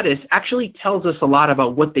status actually tells us a lot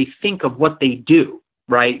about what they think of what they do,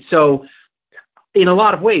 right? So in a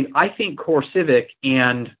lot of ways, I think CoreCivic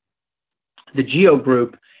and the Geo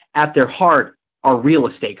Group at their heart are real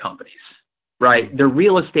estate companies, right? They're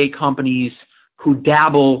real estate companies who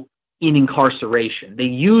dabble in incarceration. They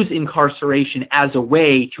use incarceration as a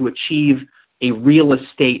way to achieve a real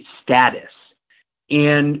estate status.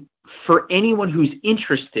 And for anyone who's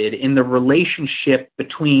interested in the relationship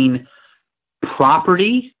between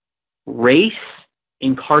property, race,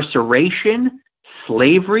 incarceration,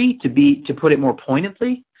 slavery, to put it more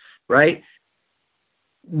pointedly, right?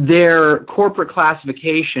 Their corporate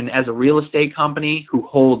classification as a real estate company who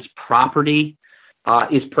holds property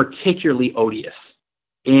is particularly odious.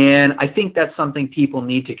 And I think that's something people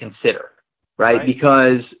need to consider, right?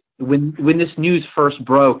 Because when this news first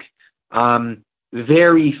broke,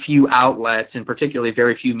 very few outlets, and particularly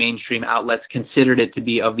very few mainstream outlets, considered it to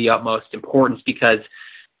be of the utmost importance because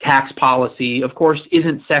tax policy, of course,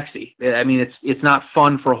 isn't sexy. I mean, it's not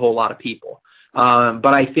fun for a whole lot of people.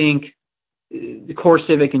 But I think the Core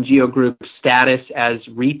Civic and Geo Group's status as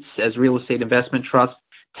REITs, as real estate investment trusts,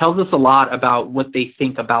 tells us a lot about what they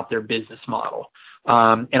think about their business model.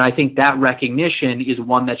 And I think that recognition is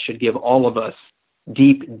one that should give all of us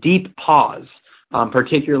deep pause,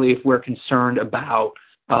 particularly if we're concerned about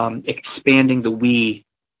expanding the we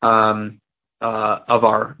of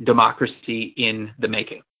our democracy in the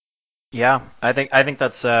making. Yeah, I think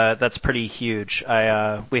that's pretty huge.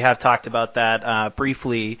 We have talked about that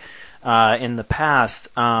briefly in the past.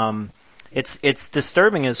 It's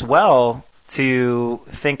disturbing as well to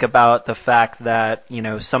think about the fact that, you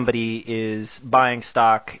know, somebody is buying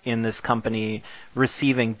stock in this company,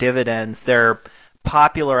 receiving dividends. They're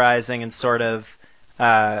popularizing and sort of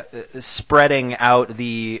spreading out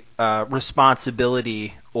the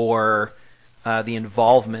responsibility or the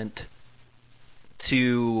involvement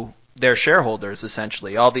to their shareholders.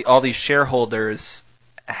 Essentially, all these shareholders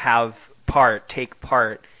take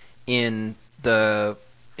part in the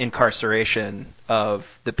incarceration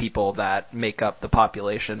of the people that make up the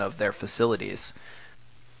population of their facilities.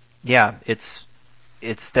 Yeah, it's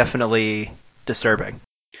definitely disturbing.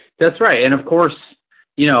 That's right. And of course,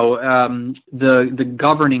 you know, the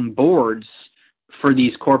governing boards for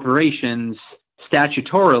these corporations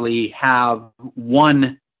statutorily have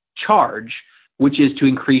one charge, which is to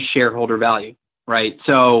increase shareholder value, right?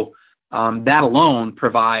 So that alone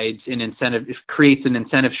provides an incentive, creates an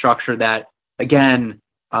incentive structure that, again,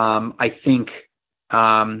 I think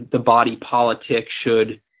the body politic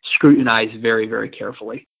should scrutinize very, very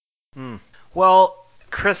carefully. Well,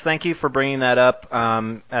 Chris, thank you for bringing that up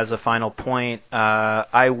as a final point.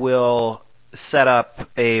 I will set up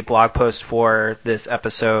a blog post for this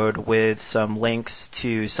episode with some links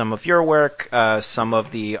to some of your work, some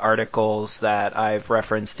of the articles that I've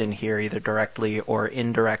referenced in here, either directly or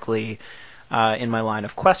indirectly in my line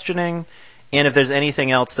of questioning. And if there's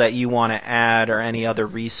anything else that you want to add or any other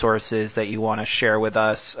resources that you want to share with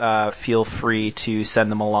us, feel free to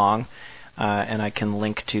send them along, and I can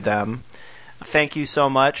link to them. Thank you so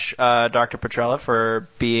much, Dr. Petrella, for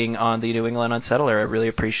being on the New England Unsettler. I really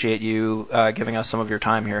appreciate you giving us some of your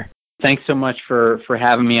time here. Thanks so much for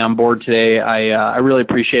having me on board today. I really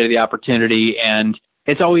appreciated the opportunity, and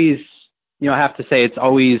it's always, you know, I have to say it's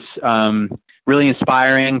always really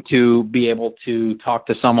inspiring to be able to talk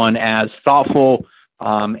to someone as thoughtful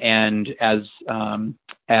and as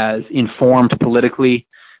informed politically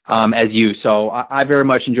as you. So I very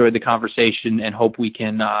much enjoyed the conversation and hope we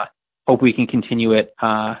can continue it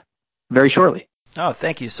very shortly. Oh,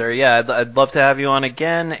 thank you, sir. Yeah, I'd love to have you on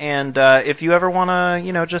again. And if you ever want to,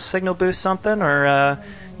 you know, just signal boost something, or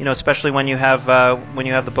you know, especially when you have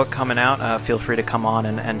the book coming out, feel free to come on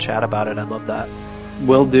and chat about it. I'd love that.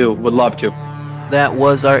 Will do. Would love to. That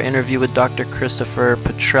was our interview with Dr. Christopher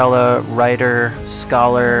Petrella, writer,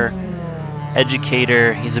 scholar,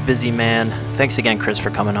 educator. He's a busy man. Thanks again, Chris, for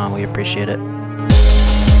coming on. We appreciate it.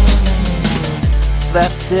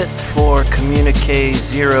 That's it for Communique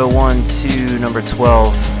 012, number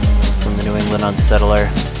 12 from the New England Unsettler.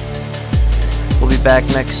 We'll be back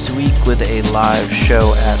next week with a live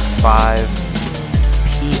show at 5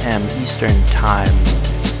 p.m. Eastern Time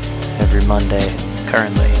every Monday,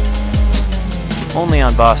 currently. Only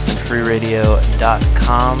on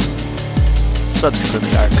BostonFreeRadio.com,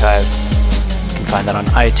 subsequently archived. You can find that on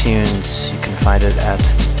iTunes. You can find it at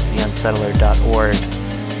theunsettler.org.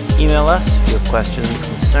 Email us if you have questions,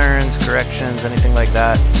 concerns, corrections, anything like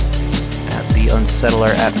that at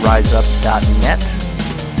theunsettler@riseup.net.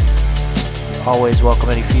 We always welcome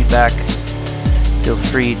any feedback. Feel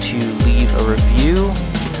free to leave a review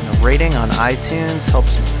and a rating on iTunes.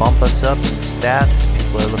 Helps bump us up in the stats if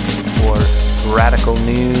people are looking for radical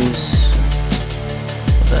news,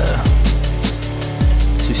 the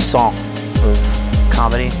soupçon of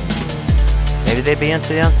comedy. Maybe they'd be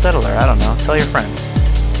into the Unsettler. I don't know. Tell your friends.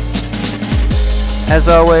 As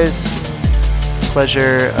always,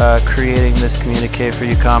 pleasure creating this communique for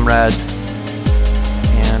you, comrades,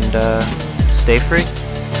 and stay free.